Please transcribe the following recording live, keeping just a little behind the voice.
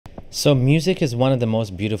So music is one of the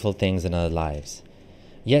most beautiful things in our lives.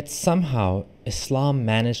 Yet somehow Islam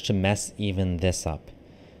managed to mess even this up.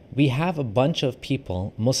 We have a bunch of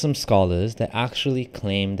people, Muslim scholars, that actually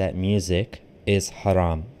claim that music is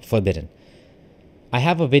haram, forbidden. I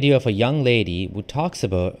have a video of a young lady who talks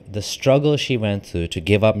about the struggle she went through to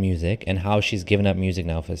give up music and how she's given up music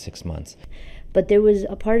now for 6 months. But there was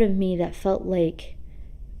a part of me that felt like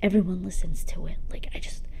everyone listens to it.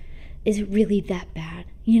 Is it really that bad?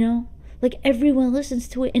 Like everyone listens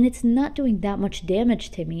to it and it's not doing that much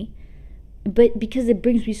damage to me. But because it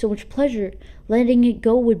brings me so much pleasure, letting it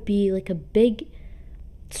go would be like a big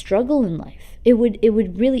struggle in life. It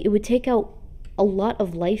would take out a lot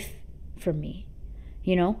of life from me,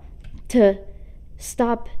 to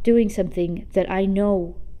stop doing something that I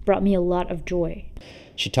know brought me a lot of joy.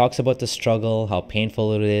 She talks about the struggle, how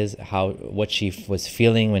painful it is, what she was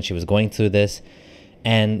feeling when she was going through this,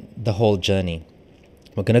 and the whole journey.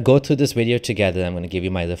 We're going to go through this video together. I'm going to give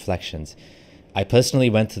you my reflections. I personally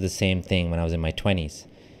went through the same thing when I was in my 20s.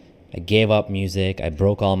 I gave up music, I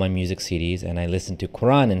broke all my music CDs, and I listened to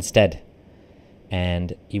Quran instead.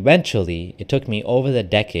 And eventually, it took me over the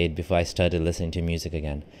decade before I started listening to music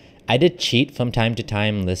again. I did cheat from time to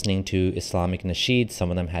time listening to Islamic nasheeds. Some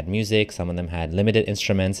of them had music, some of them had limited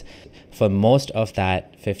instruments. For most of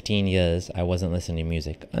that 15 years, I wasn't listening to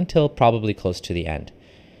music until probably close to the end.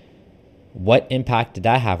 What impact did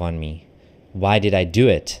that have on me? Why did I do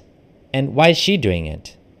it? And why is she doing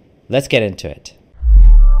it? Let's get into it.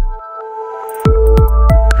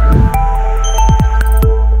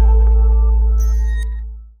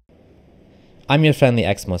 I'm your friendly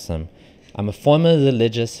ex-Muslim. I'm a former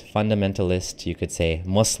religious fundamentalist, you could say,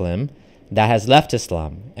 Muslim, that has left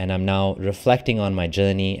Islam, and I'm now reflecting on my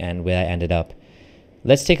journey and where I ended up.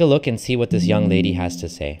 Let's take a look and see what this young lady has to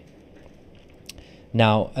say.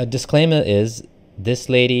 Now, a disclaimer is, this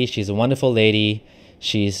lady, she's a wonderful lady.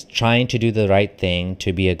 She's trying to do the right thing,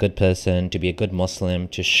 to be a good person, to be a good Muslim,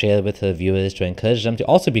 to share with her viewers, to encourage them to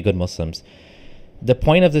also be good Muslims. The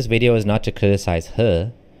point of this video is not to criticize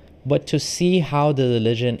her, but to see how the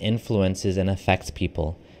religion influences and affects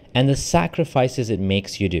people and the sacrifices it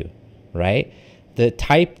makes you do, right?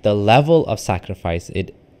 The level of sacrifice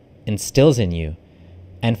it instills in you,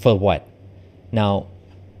 and for what? Now,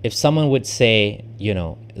 if someone would say,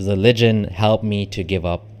 religion helped me to give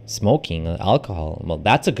up smoking or alcohol, well,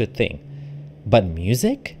 that's a good thing. But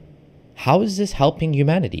music? How is this helping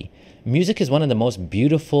humanity? Music is one of the most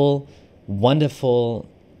beautiful, wonderful,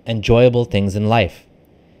 enjoyable things in life.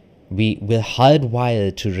 We're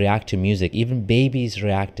hardwired to react to music. Even babies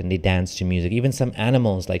react and they dance to music. Even some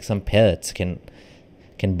animals, like some parrots, can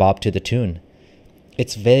bob to the tune.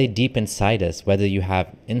 It's very deep inside us. Whether you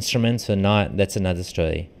have instruments or not, that's another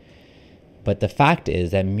story. But the fact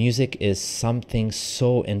is that music is something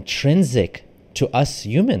so intrinsic to us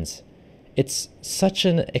humans. It's such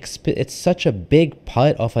a big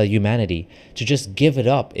part of our humanity. To just give it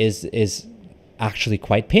up is actually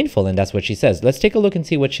quite painful, and that's what she says. Let's take a look and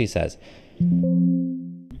see what she says.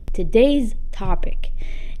 Today's topic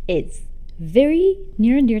is very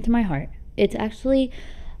near and dear to my heart. It's actually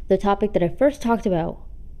the topic that I first talked about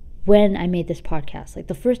when I made this podcast. Like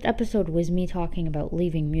the first episode was me talking about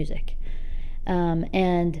leaving music.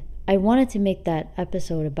 And I wanted to make that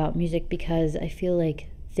episode about music because I feel like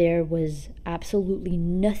there was absolutely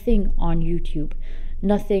nothing on YouTube,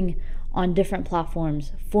 nothing on different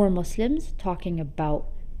platforms for Muslims talking about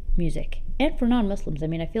music, and for non-Muslims.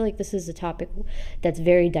 I feel like this is a topic that's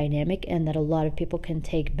very dynamic and that a lot of people can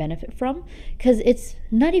take benefit from, because it's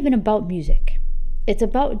not even about music. It's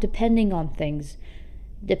about depending on things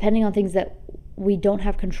that we don't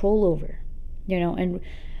have control over, and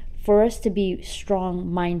for us to be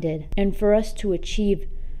strong-minded and for us to achieve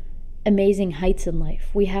amazing heights in life,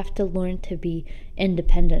 we have to learn to be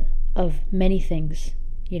independent of many things,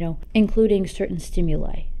 including certain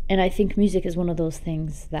stimuli. And I think music is one of those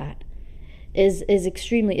things that is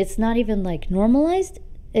extremely, it's not even like normalized,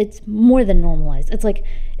 it's more than normalized. It's like,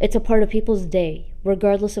 it's a part of people's day,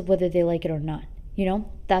 regardless of whether they like it or not.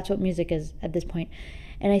 That's what music is at this point.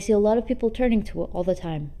 And I see a lot of people turning to it all the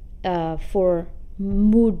time, for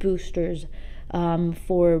mood boosters,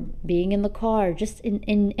 for being in the car, just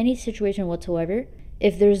in any situation whatsoever.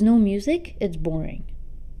 If there's no music, it's boring.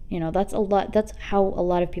 That's how a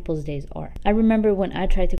lot of people's days are. I remember when I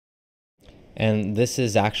tried to. And this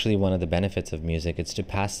is actually one of the benefits of music. It's to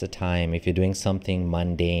pass the time. If you're doing something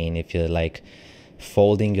mundane, if you're like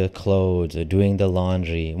folding your clothes or doing the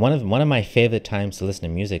laundry. One of my favorite times to listen to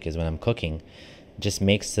music is when I'm cooking. It just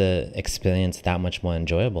makes the experience that much more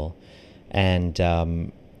enjoyable. And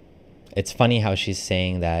It's funny how she's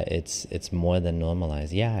saying that it's more than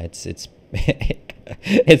normalized. Yeah, it's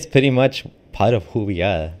it's pretty much part of who we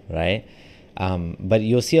are, right? But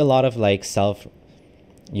you'll see a lot of like self,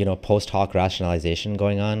 post hoc rationalization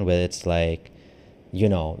going on, where it's like,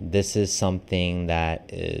 this is something that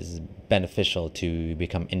is beneficial to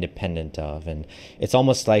become independent of, and it's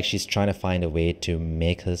almost like she's trying to find a way to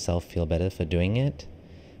make herself feel better for doing it,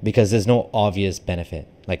 because there's no obvious benefit.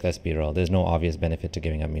 Like, let's be real, there's no obvious benefit to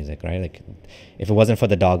giving up music, right? Like, if it wasn't for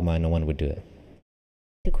the dogma, no one would do it.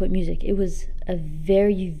 To quit music, it was a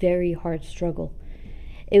very, very hard struggle.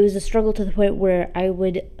 It was a struggle to the point where I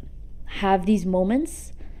would have these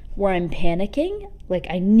moments where I'm panicking. Like,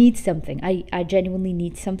 I need something. I genuinely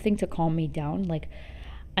need something to calm me down. Like,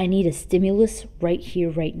 I need a stimulus right here,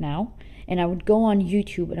 right now. And I would go on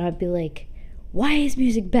YouTube and I'd be like, why is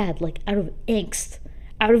music bad? Like, out of angst,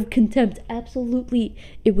 out of contempt. Absolutely.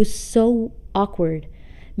 It was so awkward.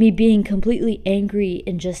 Me being completely angry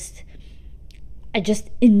and just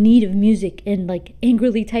in need of music, and like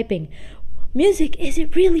angrily typing, music, is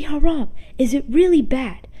it really haram? Is it really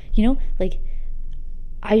bad? Like,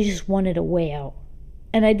 I just wanted a way out.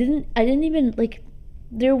 And I didn't even, like,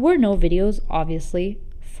 there were no videos, obviously,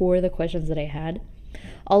 for the questions that I had.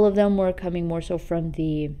 All of them were coming more so from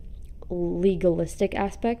the legalistic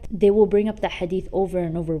aspect. They will bring up the hadith over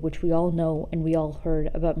and over, which we all know and we all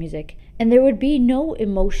heard about music. And there would be no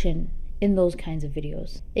emotion in those kinds of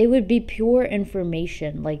videos. It would be pure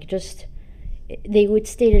information, like, just, they would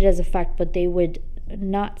state it as a fact, but they would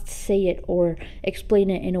not say it or explain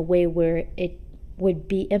it in a way where it would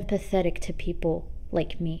be empathetic to people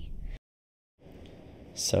like me.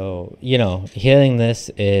 So, hearing this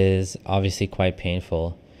is obviously quite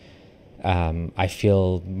painful. I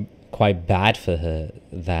feel quite bad for her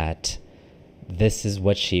that this is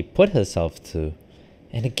what she put herself through.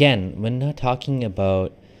 And again, we're not talking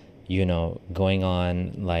about, going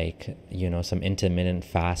on like, some intermittent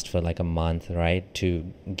fast for like a month, right,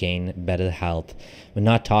 to gain better health. We're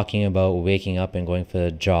not talking about waking up and going for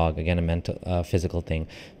a jog, again, a mental, physical thing.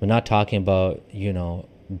 We're not talking about,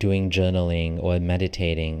 doing journaling or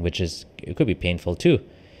meditating, it could be painful too.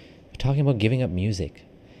 We're talking about giving up music.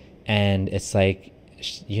 And it's like,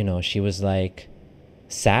 she was like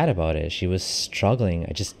sad about it. She was struggling.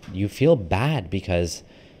 You feel bad because,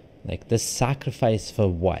 like, this sacrifice for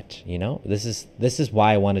what? This is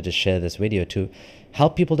why I wanted to share this video, to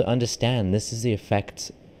help people to understand this is the effect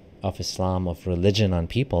of Islam, of religion, on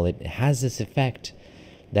people. It has this effect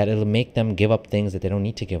that it'll make them give up things that they don't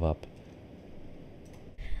need to give up.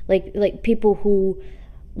 Like people who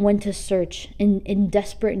went to search in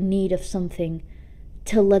desperate need of something,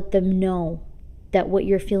 to let them know that what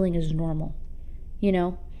you're feeling is normal.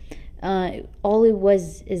 All it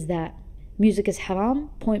was is that music is haram,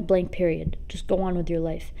 point blank, period. Just go on with your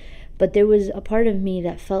life. But there was a part of me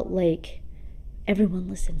that felt like everyone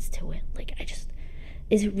listens to it. Like,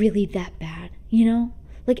 is it really that bad?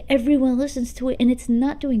 Like, everyone listens to it and it's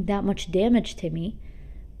not doing that much damage to me.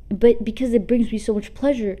 But because it brings me so much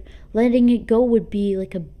pleasure, letting it go would be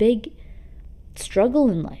like a big struggle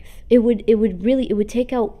in life. It would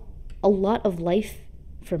take out a lot of life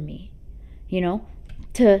from me,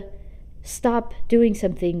 to stop doing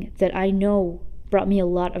something that I know brought me a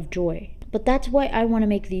lot of joy. But that's why I want to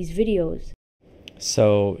make these videos.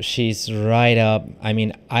 So she's right up. I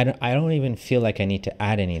mean, I don't even feel like I need to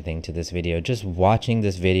add anything to this video. Just watching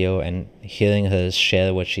this video and hearing her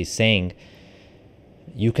share what she's saying,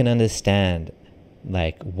 you can understand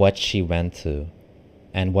like what she went through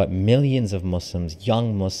and what millions of Muslims,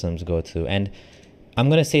 young Muslims, go through. And I'm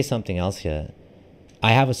going to say something else here.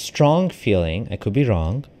 I have a strong feeling, I could be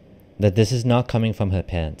wrong, that this is not coming from her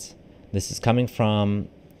parents. This is coming from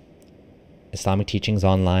Islamic teachings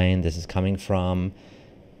online. This is coming from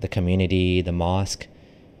the community, the mosque.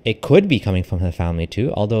 It could be coming from her family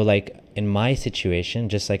too, although, like, in my situation,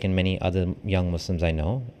 just like in many other young Muslims I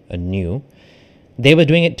know, knew, they were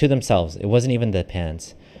doing it to themselves. It wasn't even their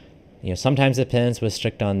parents. Sometimes their parents were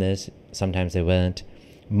strict on this, sometimes they weren't.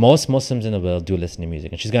 Most Muslims in the world do listen to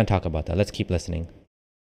music, and she's going to talk about that. Let's keep listening.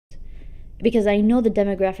 Because I know the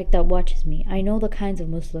demographic that watches me. I know the kinds of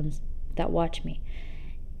Muslims that watch me.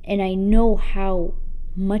 And I know how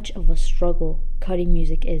much of a struggle cutting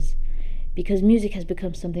music is. Because music has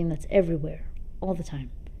become something that's everywhere, all the time.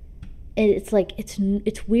 And it's like,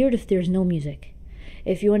 it's weird if there's no music.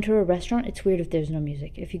 If you enter a restaurant, it's weird if there's no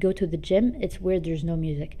music. If you go to the gym, it's weird there's no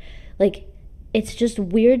music. Like, it's just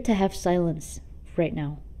weird to have silence right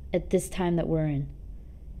now, at this time that we're in.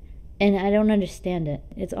 And I don't understand it.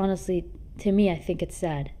 It's honestly, to me, I think it's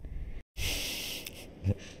sad.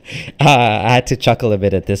 I had to chuckle a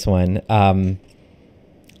bit at this one.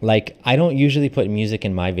 Like, I don't usually put music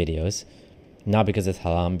in my videos, not because it's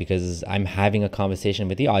haram, because I'm having a conversation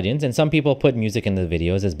with the audience, and some people put music in the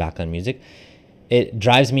videos as background music. It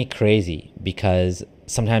drives me crazy because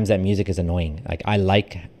sometimes that music is annoying. Like, I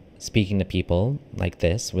like speaking to people like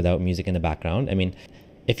this without music in the background. I mean,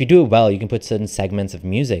 if you do it well, you can put certain segments of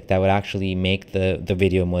music that would actually make the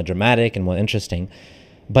video more dramatic and more interesting.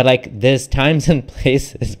 But like, there's times and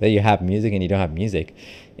places where you have music and you don't have music.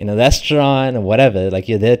 In a restaurant or whatever, like,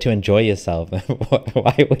 you're there to enjoy yourself.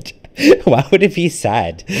 why would it be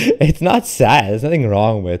sad? It's not sad. There's nothing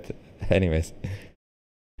wrong with, anyways.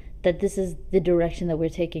 That this is the direction that we're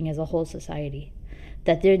taking as a whole society.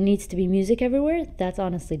 That there needs to be music everywhere, that's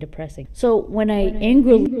honestly depressing. So when I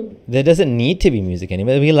angrily... There doesn't need to be music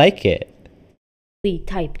anymore. We like it.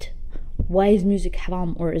 Typed, why is music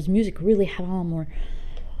haram? Or is music really haram? Or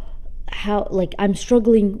how, like, I'm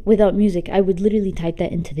struggling without music. I would literally type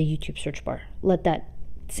that into the YouTube search bar. Let that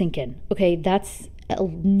sink in. Okay, that's a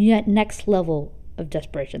next level of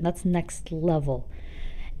desperation. That's next level.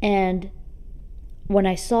 And when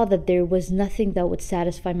I saw that there was nothing that would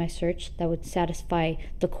satisfy my search, that would satisfy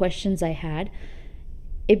the questions I had,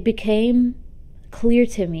 it became clear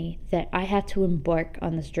to me that I had to embark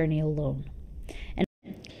on this journey alone. And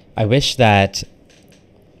I wish that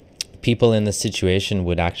people in this situation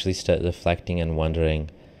would actually start reflecting and wondering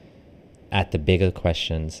at the bigger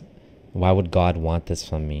questions. Why would God want this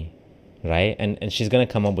from me? Right? And she's going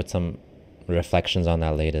to come up with some reflections on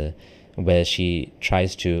that later, where she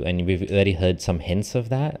tries to, and we've already heard some hints of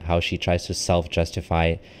that, how she tries to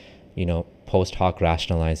self-justify, you know, post hoc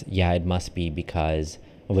rationalize, yeah, it must be because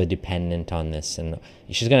we're dependent on this. And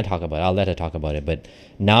she's going to talk about it. I'll let her talk about it. But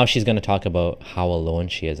now she's going to talk about how alone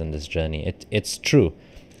she is in this journey. It's true.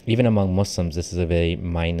 Even among Muslims, this is a very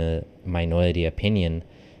minority opinion.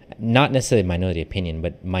 Not necessarily minority opinion,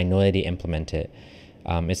 but minority implemented.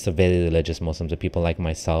 It's the very religious Muslims, the people like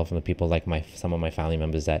myself and the people like some of my family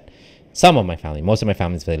members most of my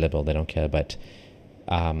family is very liberal, they don't care, but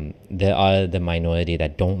there are the minority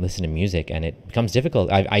that don't listen to music, and it becomes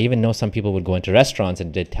difficult. I even know some people would go into restaurants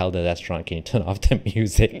and they'd tell the restaurant, can you turn off the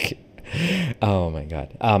music? Oh my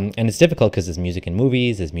God. And it's difficult because there's music in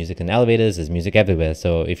movies, there's music in elevators, there's music everywhere.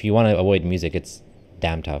 So if you want to avoid music, it's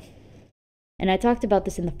damn tough. And I talked about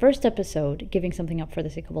this in the first episode, giving something up for the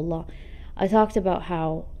sake of Allah. I talked about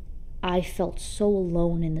how I felt so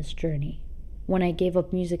alone in this journey. When I gave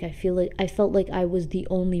up music, I felt like I was the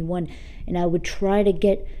only one, and I would try to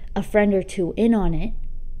get a friend or two in on it,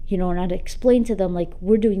 you know, and I'd explain to them, like,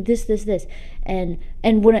 we're doing this, and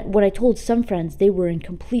when I told some friends, they were in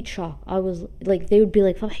complete shock. I was like, they would be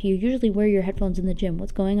like, Farah, you usually wear your headphones in the gym,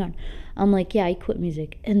 what's going on? I'm like, yeah, I quit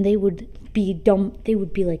music. And they would be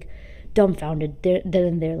like dumbfounded.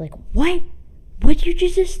 They're like, what did you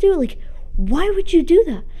just do? Like, why would you do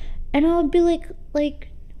that? And I would be like,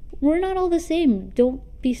 we're not all the same. Don't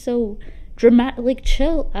be so dramatic. Like,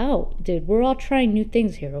 chill out, dude. We're all trying new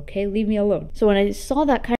things here, okay? Leave me alone. So when I saw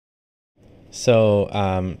that kind of...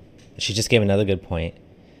 So she just gave another good point.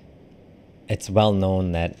 It's well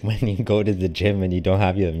known that when you go to the gym and you don't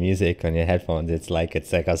have your music on your headphones, it's like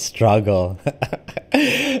a struggle.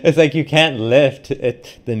 It's like you can't lift.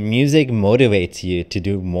 The music motivates you to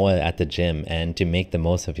do more at the gym and to make the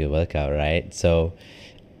most of your workout, right? So,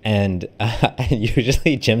 and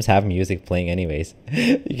usually gyms have music playing anyways.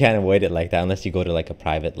 You can't avoid it like that unless you go to like a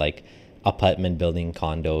private, like, apartment building,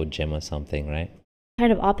 condo, gym or something, right?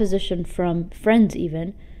 Kind of opposition from friends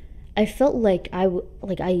even. I felt like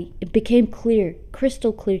it became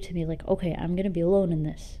crystal clear to me, like, okay, I'm going to be alone in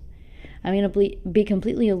this. I'm going to be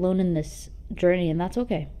completely alone in this journey, and that's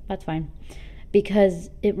okay. That's fine. Because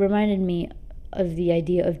it reminded me of the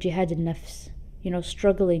idea of jihad an-nafs, you know,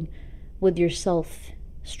 struggling with yourself,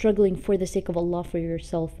 struggling for the sake of Allah for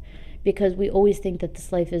yourself, because we always think that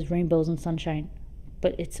this life is rainbows and sunshine.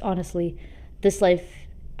 But it's honestly, this life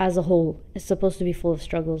as a whole is supposed to be full of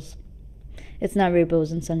struggles. It's not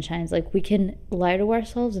rainbows and sunshines. Like, we can lie to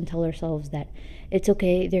ourselves and tell ourselves that it's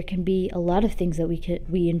okay. There can be a lot of things that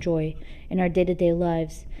we enjoy in our day-to-day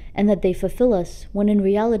lives, and that they fulfill us, when in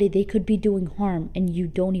reality they could be doing harm and you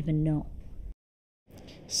don't even know.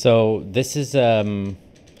 So this is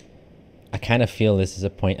I kind of feel this is a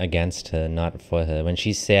point against her, not for her. When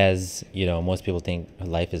she says, you know, most people think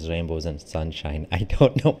life is rainbows and sunshine. I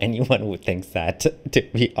don't know anyone who thinks that, to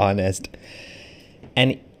be honest.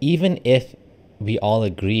 And even if we all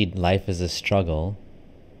agreed life is a struggle,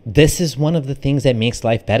 this is one of the things that makes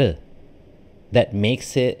life better. That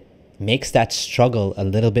makes that struggle a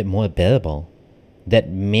little bit more bearable. That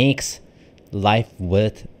makes life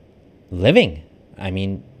worth living. I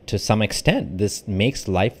mean, to some extent, this makes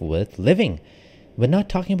life worth living. we're not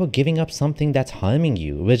talking about giving up something that's harming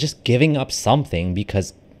you. We're just giving up something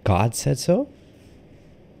because God said so.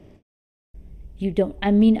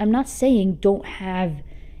 I'm not saying don't have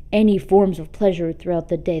any forms of pleasure throughout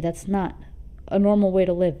the day. That's not a normal way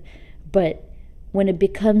to live. But when it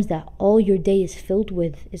becomes that all your day is filled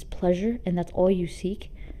with is pleasure and that's all you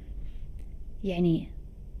seek, yani,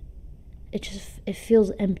 it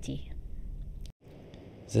feels empty.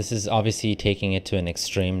 This is obviously taking it to an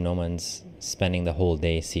extreme. No one's spending the whole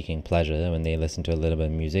day seeking pleasure when they listen to a little bit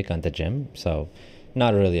of music at the gym. So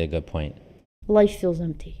not really a good point. Life feels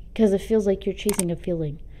empty because it feels like you're chasing a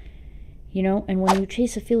feeling, and when you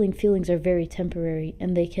chase a feeling, feelings are very temporary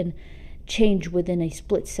and they can change within a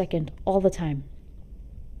split second all the time.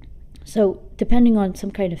 So depending on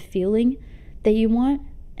some kind of feeling that you want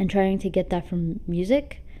and trying to get that from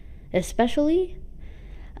music, especially,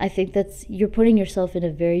 I think you're putting yourself in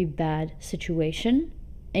a very bad situation,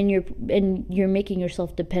 and you're making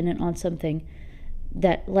yourself dependent on something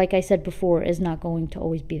that, like I said before, is not going to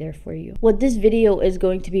always be there for you. What this video is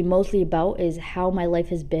going to be mostly about is how my life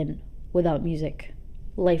has been without music.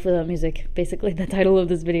 Life without music, basically the title of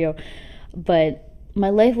this video. But my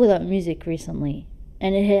life without music recently,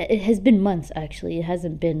 and it has been months actually. It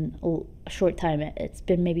hasn't been a short time. It's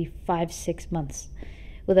been maybe 5-6 months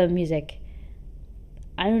without music.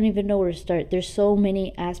 I don't even know where to start. There's so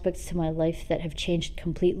many aspects to my life that have changed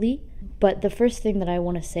completely. But the first thing that I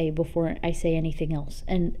want to say before I say anything else,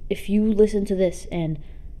 and if you listen to this and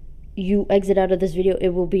you exit out of this video, it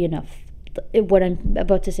will be enough. What I'm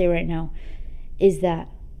about to say right now is that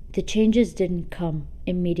the changes didn't come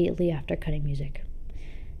immediately after cutting music.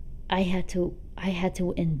 I had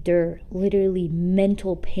to endure literally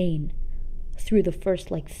mental pain through the first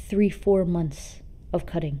 3-4 months of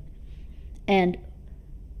cutting. And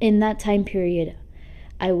in that time period,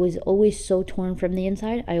 I was always so torn from the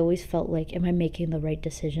inside. I always felt like, am I making the right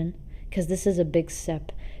decision? Because this is a big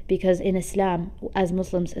step. Because in Islam, as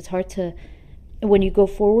Muslims, it's hard to, when you go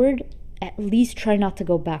forward, at least try not to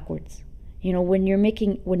go backwards. When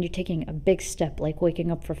you're taking a big step, like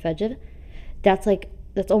waking up for Fajr,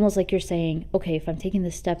 that's almost like you're saying, okay, if I'm taking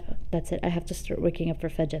this step, that's it. I have to start waking up for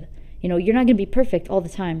Fajr. You're not going to be perfect all the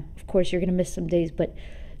time. Of course, you're going to miss some days, but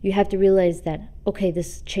you have to realize that, okay,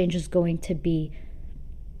 this change is going to be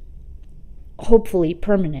hopefully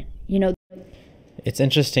permanent. It's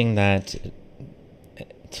interesting that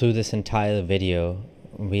through this entire video,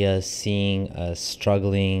 we are seeing a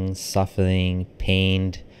struggling, suffering,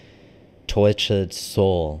 pained, tortured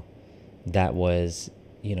soul that was,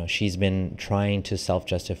 she's been trying to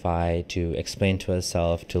self-justify, to explain to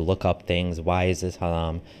herself, to look up things. Why is this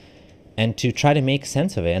haram? And to try to make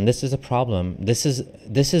sense of it. And this is a problem. This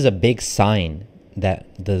is a big sign that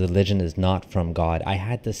the religion is not from God. I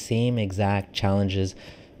had the same exact challenges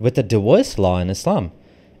with the divorce law in Islam.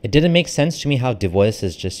 It didn't make sense to me how divorce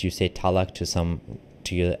is just, you say talaq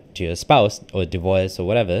to your spouse, or divorce or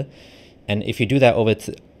whatever, and if you do that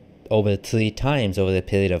over 3 times over the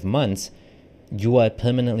period of months, you are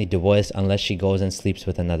permanently divorced unless she goes and sleeps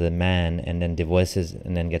with another man and then divorces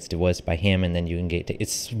and then gets divorced by him, and then you can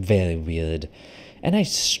it's very weird. And I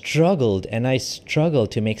struggled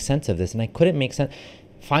to make sense of this, and I couldn't make sense.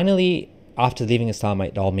 Finally, after leaving Islam,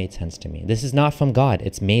 it all made sense to me. This is not from God.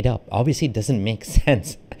 It's made up. Obviously, it doesn't make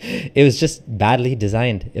sense. It was just badly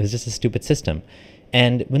designed. It was just a stupid system.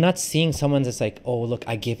 And we're not seeing someone that's like, oh, look,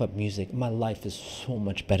 I gave up music. My life is so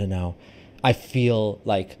much better now. I feel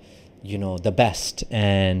like, the best.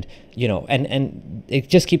 And, and it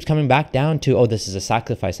just keeps coming back down to, oh, this is a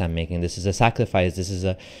sacrifice I'm making. This is a sacrifice.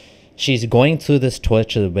 She's going through this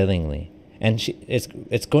torture willingly. And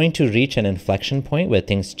it's going to reach an inflection point where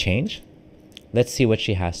things change. Let's see what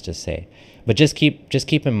she has to say. But just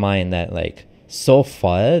keep in mind that, so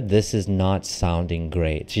far, this is not sounding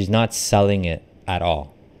great. She's not selling it at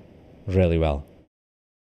all really well.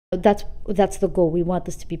 That's the goal. We want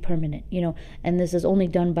this to be permanent, and this is only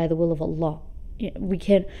done by the will of Allah. We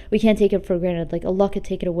can't take it for granted. Allah could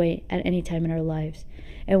take it away at any time in our lives,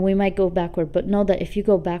 and we might go backward. But know that if you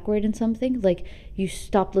go backward in something, you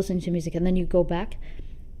stop listening to music and then you go back,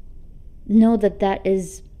 know that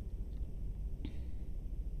is,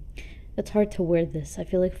 it's hard to word this. I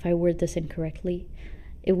feel like if I word this incorrectly,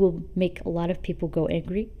 it will make a lot of people go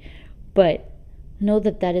angry, but know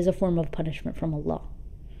that is a form of punishment from Allah.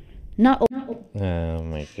 Oh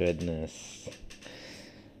my goodness.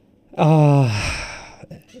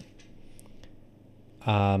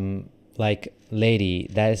 Lady,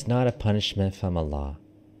 that is not a punishment from Allah.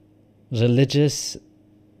 Religious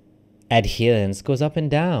adherence goes up and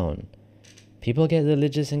down. People get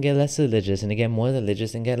religious and get less religious, and they get more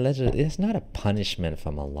religious and get less religious. It's not a punishment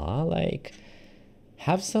from Allah.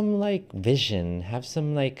 have some like vision, have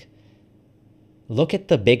some like, look at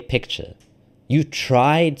the big picture. You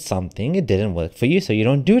tried something, it didn't work for you, so you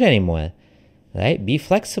don't do it anymore, right? Be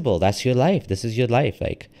flexible. That's your life. This is your life.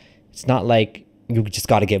 Like, it's not like you just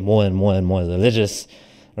got to get more and more and more religious,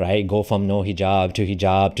 right? Go from no hijab to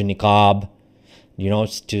niqab,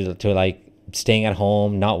 to like staying at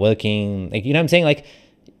home, not working. Like, you know what I'm saying? Like,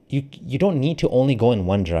 you don't need to only go in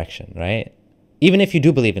one direction, right? Even if you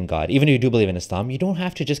do believe in God, even if you do believe in Islam, you don't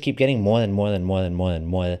have to just keep getting more and more and more and more and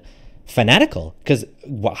more fanatical, because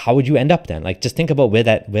how would you end up then? Like, just think about where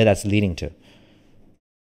that's leading to.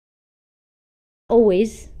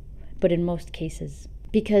 Always, but in most cases.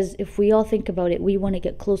 Because if we all think about it, we want to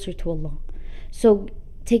get closer to Allah. So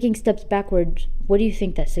taking steps backwards, what do you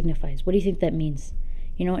think that signifies? What do you think that means?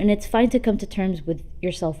 And it's fine to come to terms with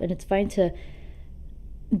yourself, and it's fine to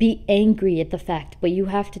be angry at the fact, but you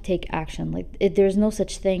have to take action. Like, there's no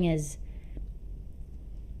such thing as...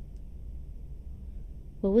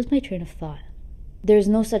 What was my train of thought? There's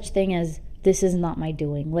no such thing as, this is not my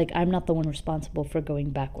doing. Like, I'm not the one responsible for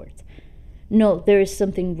going backwards. No, there is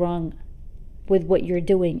something wrong with what you're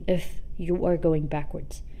doing if you are going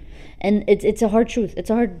backwards. And it's a hard truth.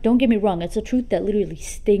 Don't get me wrong, it's a truth that literally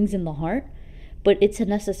stings in the heart, but it's a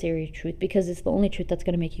necessary truth because it's the only truth that's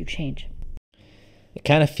going to make you change. It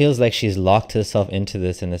kind of feels like she's locked herself into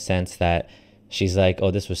this in the sense that she's like, oh,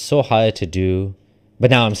 this was so hard to do, but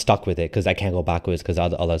now I'm stuck with it because I can't go backwards because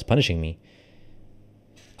Allah is punishing me.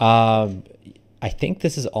 I think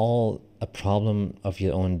this is all a problem of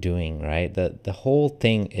your own doing, right? The whole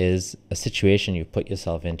thing is a situation you put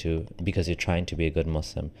yourself into because you're trying to be a good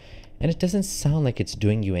Muslim. And it doesn't sound like it's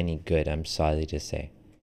doing you any good, I'm sorry to say.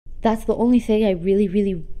 That's the only thing I really,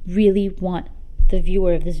 really, really want the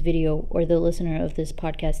viewer of this video or the listener of this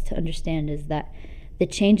podcast to understand, is that the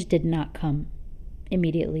change did not come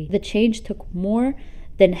immediately. The change took more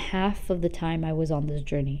than half of the time I was on this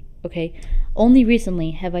journey, okay? Only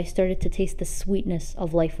recently have I started to taste the sweetness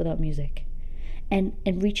of life without music. And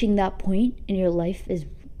reaching that point in your life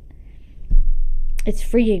it's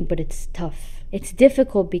freeing, but it's tough. It's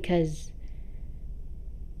difficult because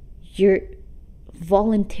you're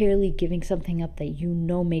voluntarily giving something up that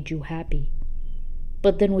made you happy.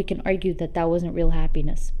 But then we can argue that wasn't real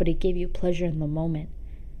happiness, but it gave you pleasure in the moment.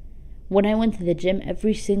 When I went to the gym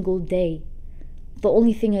every single day, the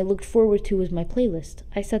only thing I looked forward to was my playlist.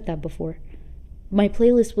 I said that before. My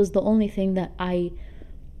playlist was the only thing that I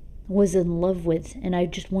was in love with, and I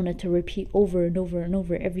just wanted to repeat over and over and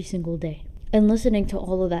over every single day. And listening to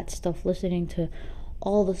all of that stuff, listening to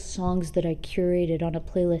all the songs that I curated on a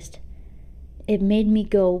playlist, it made me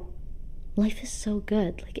go, life is so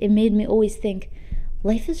good. Like, it made me always think,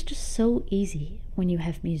 life is just so easy when you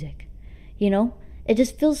have music. It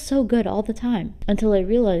just feels so good all the time. Until I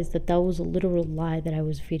realized that was a literal lie that I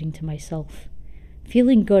was feeding to myself.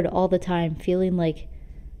 Feeling good all the time, feeling like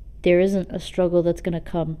there isn't a struggle that's going to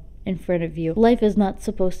come in front of you. Life is not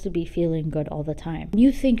supposed to be feeling good all the time.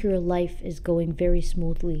 You think your life is going very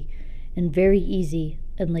smoothly and very easy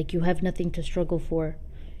and like you have nothing to struggle for.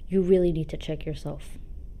 You really need to check yourself.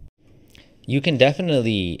 You can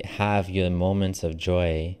definitely have your moments of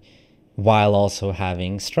joy while also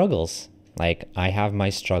having struggles. Like, I have my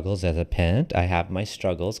struggles as a parent. I have my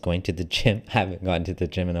struggles going to the gym. I haven't gone to the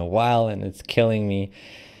gym in a while and it's killing me.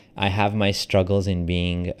 I have my struggles in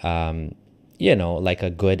being, like a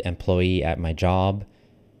good employee at my job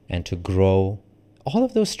and to grow. All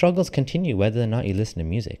of those struggles continue whether or not you listen to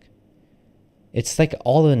music. It's like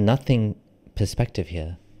all or nothing perspective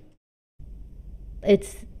here.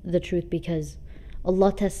 It's the truth because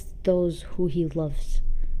Allah tests those who He loves.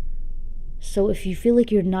 So if you feel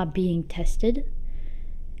like you're not being tested,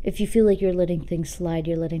 if you feel like you're letting things slide,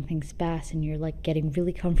 you're letting things pass, and you're like getting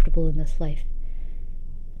really comfortable in this life,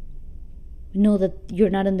 know that you're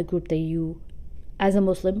not in the group that you, as a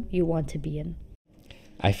Muslim, you want to be in.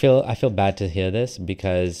 I feel bad to hear this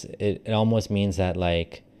because it almost means that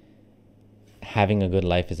like having a good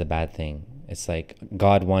life is a bad thing. It's like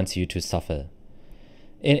God wants you to suffer.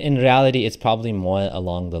 In reality, it's probably more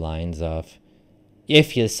along the lines of,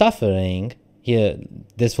 if you're suffering,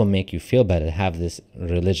 this will make you feel better. Have this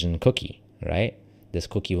religion cookie, right? This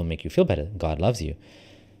cookie will make you feel better. God loves you.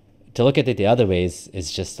 To look at it the other ways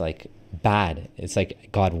is just like bad. It's like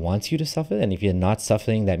God wants you to suffer, and if you're not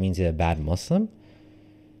suffering, that means you're a bad Muslim.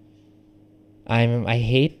 I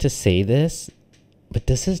hate to say this, but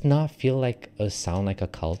does this not feel like or sound like a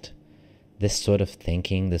cult? This sort of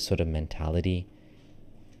thinking, this sort of mentality.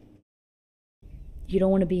 You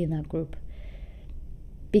don't want to be in that group.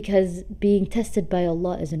 Because being tested by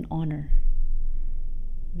Allah is an honor.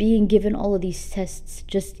 Being given all of these tests,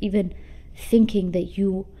 just even thinking that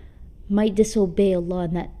you might disobey Allah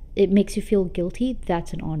and that it makes you feel guilty,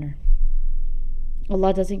 that's an honor.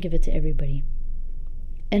 Allah doesn't give it to everybody.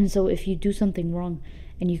 And so if you do something wrong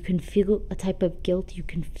and you can feel a type of guilt, you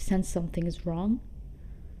can sense something is wrong,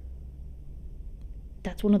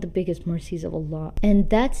 that's one of the biggest mercies of Allah. And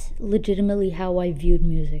that's legitimately how I viewed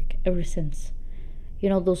music ever since. You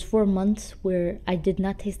know, those 4 months where I did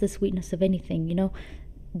not taste the sweetness of anything. You know,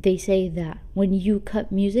 they say that when you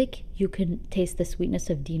cut music, you can taste the sweetness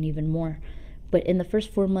of deen even more. But in the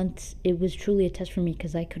first 4 months, it was truly a test for me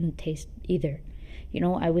because I couldn't taste either. You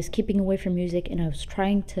know, I was keeping away from music and I was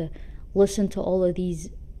trying to listen to all of these,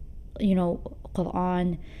 you know,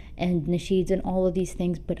 Quran and nasheeds and all of these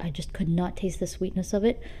things, but I just could not taste the sweetness of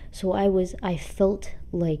it. So I felt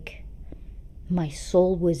like my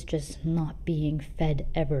soul was just not being fed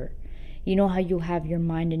ever. You know how you have your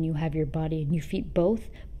mind and you have your body and you feed both,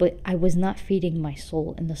 but I was not feeding my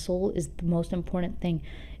soul, and the soul is the most important thing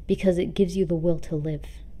because it gives you the will to live.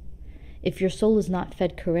 If your soul is not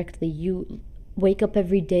fed correctly, you wake up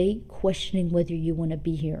every day questioning whether you want to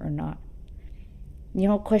be here or not. You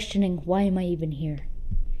know, questioning, why am I even here?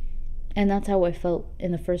 And that's how I felt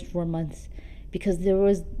in the first 4 months, because there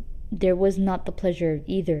was not the pleasure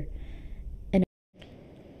either. And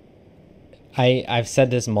I've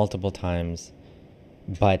said this multiple times,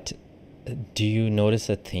 but do you notice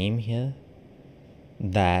a theme here?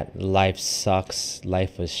 That life sucks,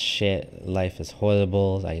 life was shit, life is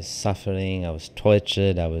horrible, I was suffering, I was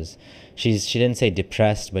tortured, she didn't say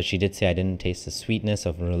depressed, but she did say I didn't taste the sweetness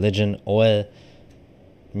of religion or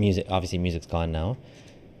music. Obviously music's gone now.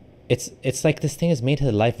 It's like this thing has made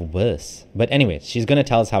her life worse. But anyway, she's gonna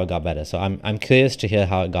tell us how it got better. So I'm curious to hear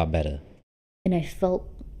how it got better. And I felt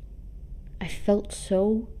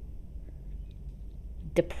so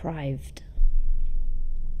deprived.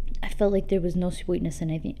 I felt like there was no sweetness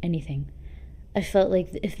in anything. I felt like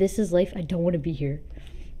if this is life, I don't want to be here.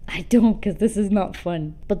 I don't, because this is not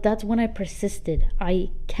fun. But that's when I persisted.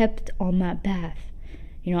 I kept on that path.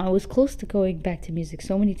 You know, I was close to going back to music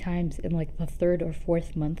so many times in like the 3rd or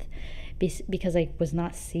 4th month because I was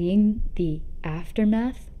not seeing the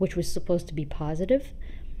aftermath, which was supposed to be positive.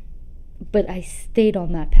 But I stayed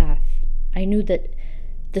on that path. I knew that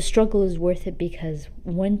the struggle is worth it because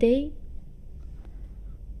one day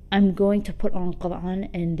I'm going to put on Quran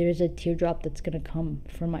and there's a teardrop that's going to come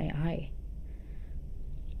from my eye.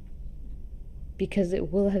 Because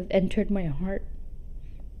it will have entered my heart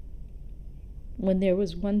when there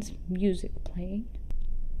was once music playing.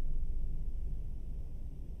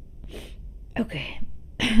 Okay.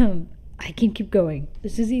 I can keep going.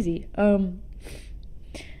 This is easy.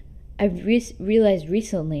 I've realized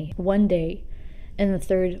recently, one day in the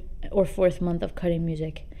 3rd or 4th month of cutting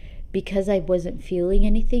music, because I wasn't feeling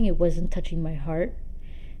anything, it wasn't touching my heart,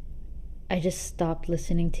 I just stopped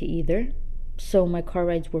listening to either. So my car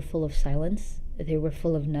rides were full of silence. They were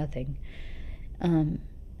full of nothing.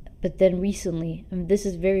 But then recently, and this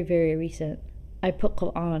is very, very recent, I put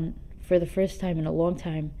Quran for the first time in a long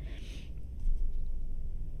time.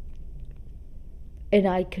 And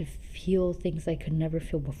I could feel things I could never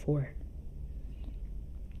feel before.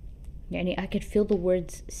 Yani, I could feel the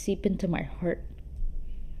words seep into my heart.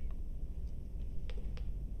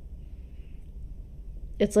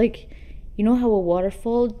 It's like, you know how a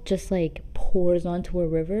waterfall just like pours onto a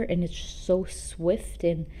river and it's so swift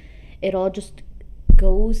and it all just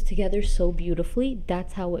goes together so beautifully?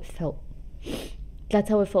 That's how it felt. That's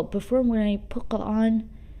how it felt. Before, when I put Quran,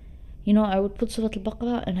 you know, I would put Surah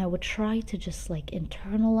Al-Baqarah and I would try to just like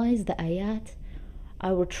internalize the ayat.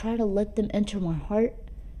 I would try to let them enter my heart,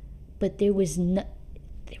 but there was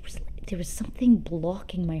something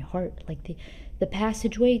blocking my heart. Like the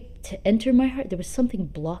passageway to enter my heart, there was something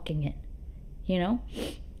blocking it, you know?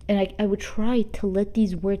 And I would try to let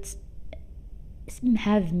these words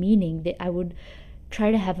have meaning. That I would try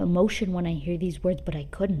to have emotion when I hear these words, but I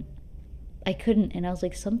couldn't. And I was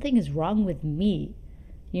like, something is wrong with me.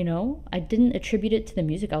 You know, I didn't attribute it to the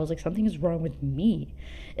music. I was like, something is wrong with me.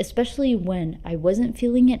 Especially when I wasn't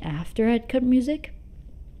feeling it after I'd cut music,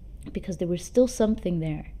 because there was still something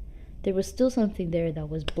there. There was still something there that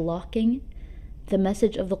was blocking the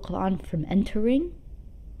message of the Quran from entering.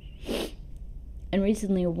 And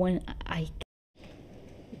recently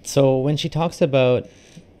So when she talks about,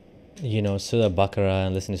 you know, Surah Baqarah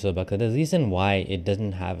and listening to Surah Baqarah, the reason why it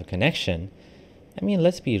doesn't have a connection, I mean,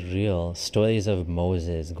 let's be real. Stories of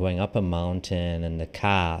Moses going up a mountain and the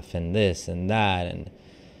calf and this and that, and,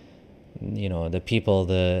 you know, the people,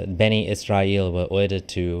 the Beni Israel were ordered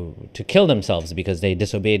to kill themselves because they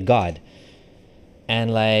disobeyed God.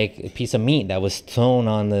 and like a piece of meat that was thrown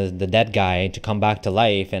on the dead guy to come back to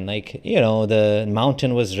life, and like, you know, the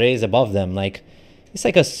mountain was raised above them. Like, it's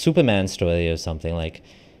like a Superman story or something. Like,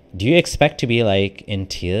 do you expect to be like in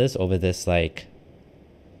tears over this like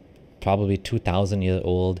probably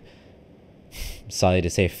 2,000-year-old, sorry to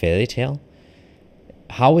say, fairy tale?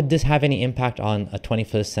 How would this have any impact on a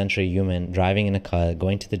 21st century human driving in a car,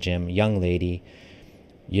 going to the gym, young lady,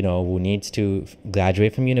 you know, who needs to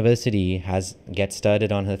graduate from university, get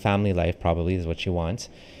started on her family life, probably is what she wants.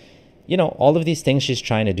 You know, all of these things she's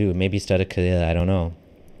trying to do, maybe start a career, I don't know.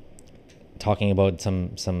 Talking about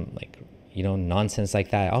some like, you know, nonsense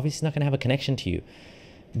like that, obviously not going to have a connection to you.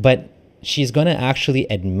 But she's going to actually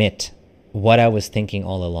admit what I was thinking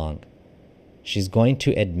all along. She's going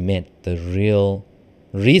to admit the real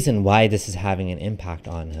reason why this is having an impact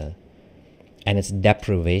on her. And it's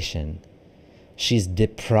deprivation. She's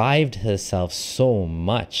deprived herself so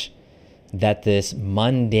much that this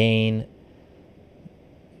mundane,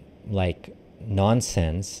 like,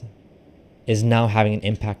 nonsense is now having an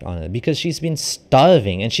impact on her because she's been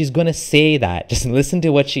starving, and she's going to say that. Just listen to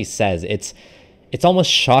what she says. It's almost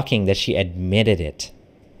shocking that she admitted it.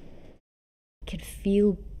 I could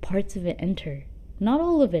feel parts of it enter. Not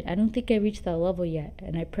all of it. I don't think I reached that level yet,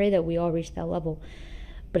 and I pray that we all reach that level.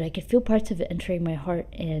 But I could feel parts of it entering my heart,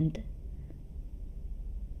 and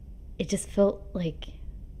it just felt like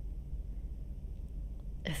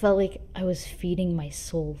I was feeding my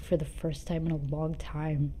soul for the first time in a long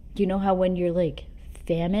time. You know how when you're like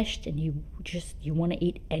famished and you want to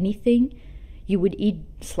eat anything, you would eat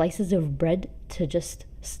slices of bread to just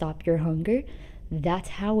stop your hunger? That's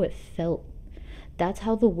how it felt. That's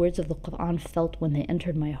how the words of the Quran felt when they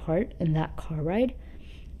entered my heart in that car ride.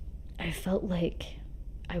 I felt like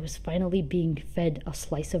I was finally being fed a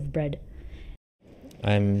slice of bread.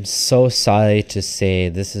 I'm so sorry to say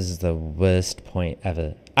this is the worst point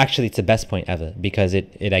ever. Actually, it's the best point ever because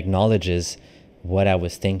it acknowledges what I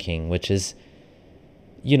was thinking, which is,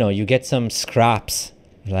 you know, you get some scraps,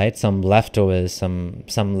 right? Some leftovers, some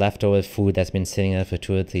leftover food that's been sitting there for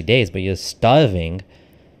 2 or 3 days, but you're starving.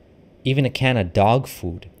 Even a can of dog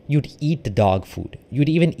food, you'd eat the dog food. You'd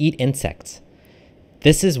even eat insects.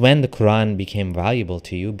 This is when the Quran became valuable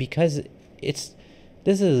to you because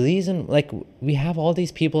there's a reason, like, we have all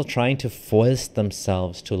these people trying to force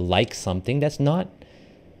themselves to like something that's not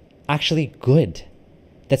actually good,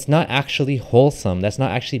 that's not actually wholesome, that's not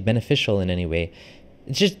actually beneficial in any way.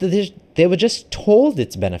 It's just, they were just told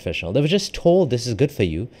it's beneficial. They were just told this is good for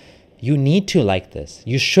you. You need to like this.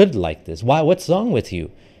 You should like this. Why? What's wrong with you?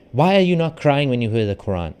 Why are you not crying when you hear the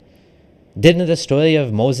Quran? Didn't the story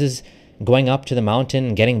of Moses going up to the mountain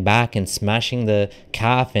and getting back and smashing the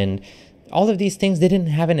calf and all of these things, they didn't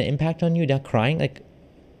have an impact on you? Not crying? Like,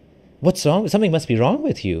 what's wrong? Something must be wrong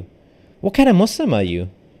with you. What kind of Muslim are you?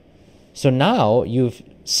 So now you've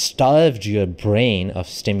starved your brain of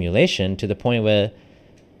stimulation to the point where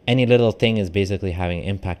any little thing is basically having an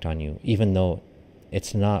impact on you, even though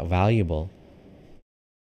it's not valuable.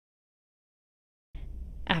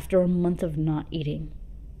 After a month of not eating,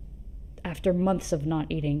 after months of not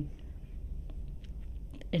eating,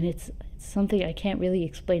 and it's something I can't really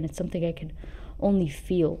explain. It's something I can only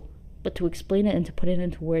feel, but to explain it and to put it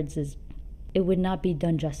into words it would not be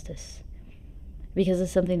done justice, because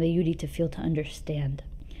it's something that you need to feel to understand.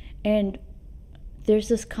 And there's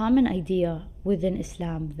this common idea within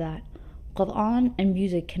Islam that Quran and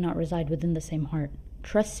music cannot reside within the same heart.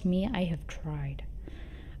 Trust me, I have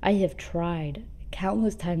tried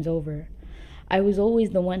countless times over. I was always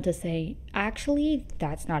the one to say, actually,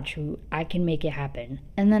 that's not true. I can make it happen.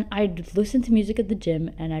 And then I'd listen to music at the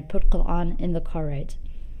gym and I'd put Quran in the car rides.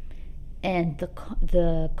 And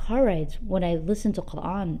the car rides, when I listened to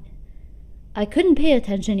Quran, I couldn't pay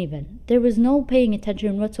attention even. There was no paying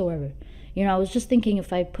attention whatsoever. You know, I was just thinking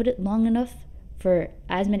if I put it long enough for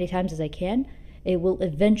as many times as I can, it will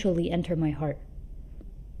eventually enter my heart.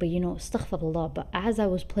 But you know, astaghfirullah, but as I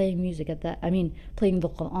was playing music playing the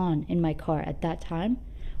Quran in my car at that time,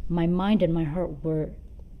 my mind and my heart were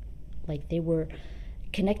like, they were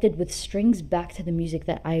connected with strings back to the music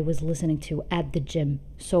that I was listening to at the gym.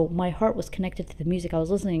 So my heart was connected to the music I was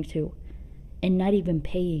listening to and not even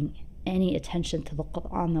paying any attention to the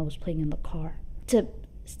Quran that was playing in the car. To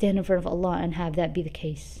stand in front of Allah and have that be the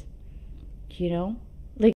case, you know?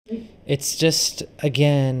 Like, it's just,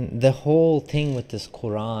 again, the whole thing with this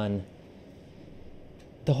Quran,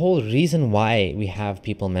 the whole reason why we have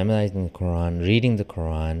people memorizing the Quran, reading the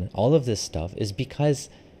Quran, all of this stuff is because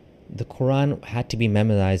the Quran had to be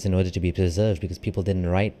memorized in order to be preserved, because people didn't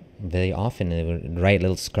write very often. They would write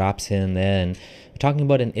little scraps here and there. And we're talking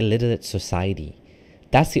about an illiterate society.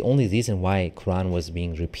 That's the only reason why Quran was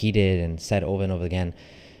being repeated and said over and over again.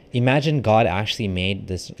 Imagine God actually made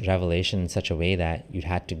this revelation in such a way that you'd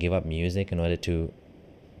had to give up music in order to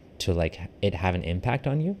like it have an impact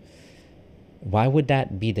on you. Why would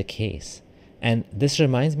that be the case? And this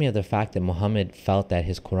reminds me of the fact that Muhammad felt that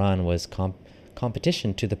his Quran was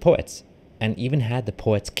competition to the poets, and even had the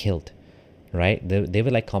poets killed, right? They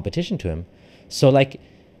were like competition to him. So like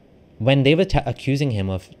when they were accusing him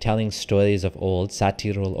of telling stories of old,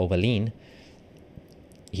 Satirul Awwalin,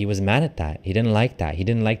 he was mad at that. He didn't like that. He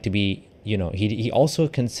didn't like to be, he also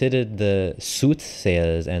considered the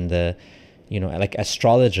soothsayers and the, like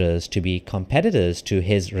astrologers to be competitors to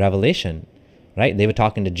his revelation, right? They were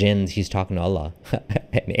talking to jinns, he's talking to Allah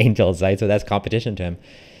and angels, right? So that's competition to him.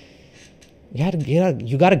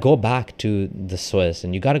 You got to go back to the source,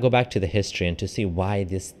 and you got to go back to the history and to see why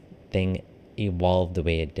this thing evolved the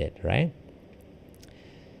way it did, right?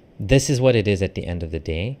 This is what it is at the end of the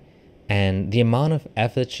day. And the amount of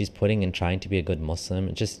effort she's putting in trying to be a good Muslim,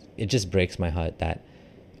 it just breaks my heart that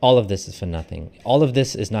all of this is for nothing. All of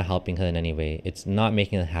this is not helping her in any way. It's not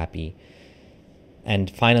making her happy.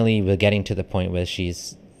 And finally, we're getting to the point where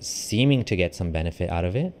she's seeming to get some benefit out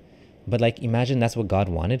of it. But like, imagine that's what God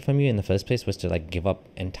wanted from you in the first place, was to like give up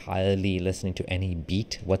entirely listening to any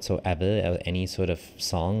beat whatsoever or any sort of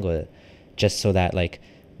song, or just so that like,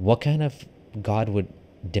 what kind of God would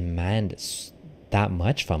demand that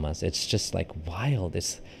much from us? It's just like wild.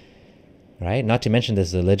 It's right. Not to mention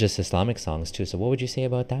there's religious Islamic songs too. So what would you say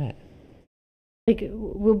about that? Like,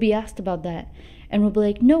 we'll be asked about that, and we'll be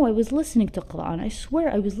like, no, I was listening to Quran. I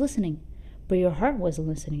swear I was listening. But your heart wasn't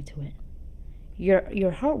listening to it.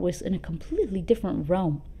 Your heart was in a completely different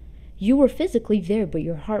realm. You were physically there, but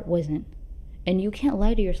your heart wasn't. And you can't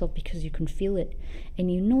lie to yourself because you can feel it.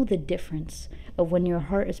 And you know the difference of when your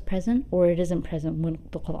heart is present or it isn't present when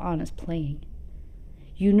the Quran is playing.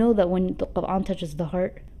 You know that when the Quran touches the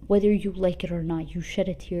heart, whether you like it or not, you shed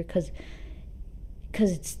a tear because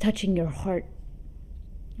it's touching your heart.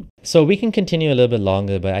 So we can continue a little bit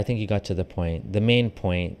longer, but I think you got to the point. The main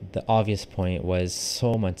point, the obvious point, was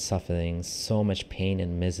so much suffering, so much pain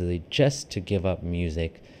and misery just to give up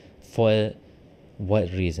music. For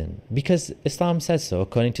what reason? Because Islam says so,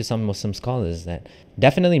 according to some Muslim scholars, that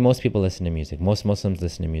definitely most people listen to music. Most Muslims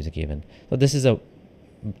listen to music even. So this is a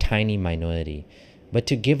tiny minority. But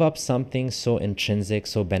to give up something so intrinsic,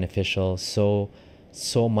 so beneficial, so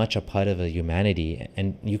much a part of a humanity,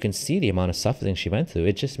 and you can see the amount of suffering she went through,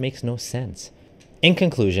 it just makes no sense. In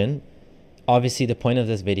conclusion, obviously the point of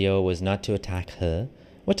this video was not to attack her,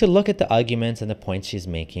 but to look at the arguments and the points she's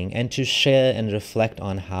making, and to share and reflect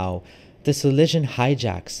on how this religion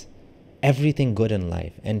hijacks everything good in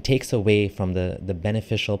life and takes away from the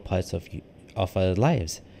beneficial parts of our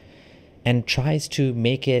lives, and tries to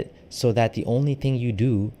make it so that the only thing you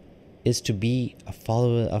do is to be a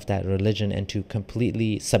follower of that religion and to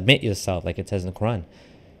completely submit yourself, like it says in the Quran,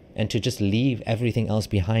 and to just leave everything else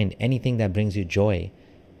behind. Anything that brings you joy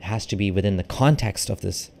has to be within the context of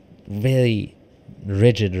this very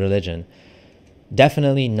rigid religion.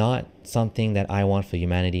 Definitely not something that I want for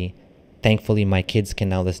humanity. Thankfully, my kids can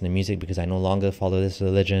now listen to music because I no longer follow this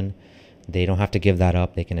religion. They don't have to give that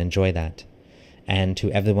up. They can enjoy that. And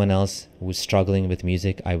to everyone else who's struggling with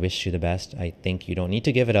music, I wish you the best. I think you don't need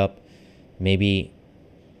to give it up. Maybe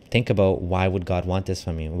think about, why would God want this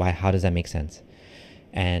from you? How does that make sense?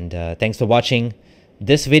 And thanks for watching.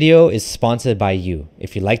 This video is sponsored by you.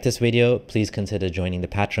 If you like this video, please consider joining the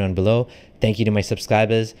Patreon below. Thank you to my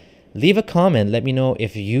subscribers. Leave a comment. Let me know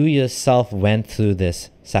if you yourself went through this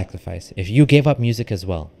sacrifice, if you gave up music as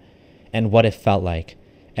well, and what it felt like,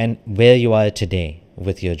 and where you are today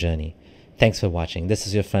with your journey. Thanks for watching. This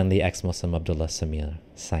is your friendly ex-Muslim Abdullah Samir,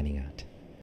 signing out.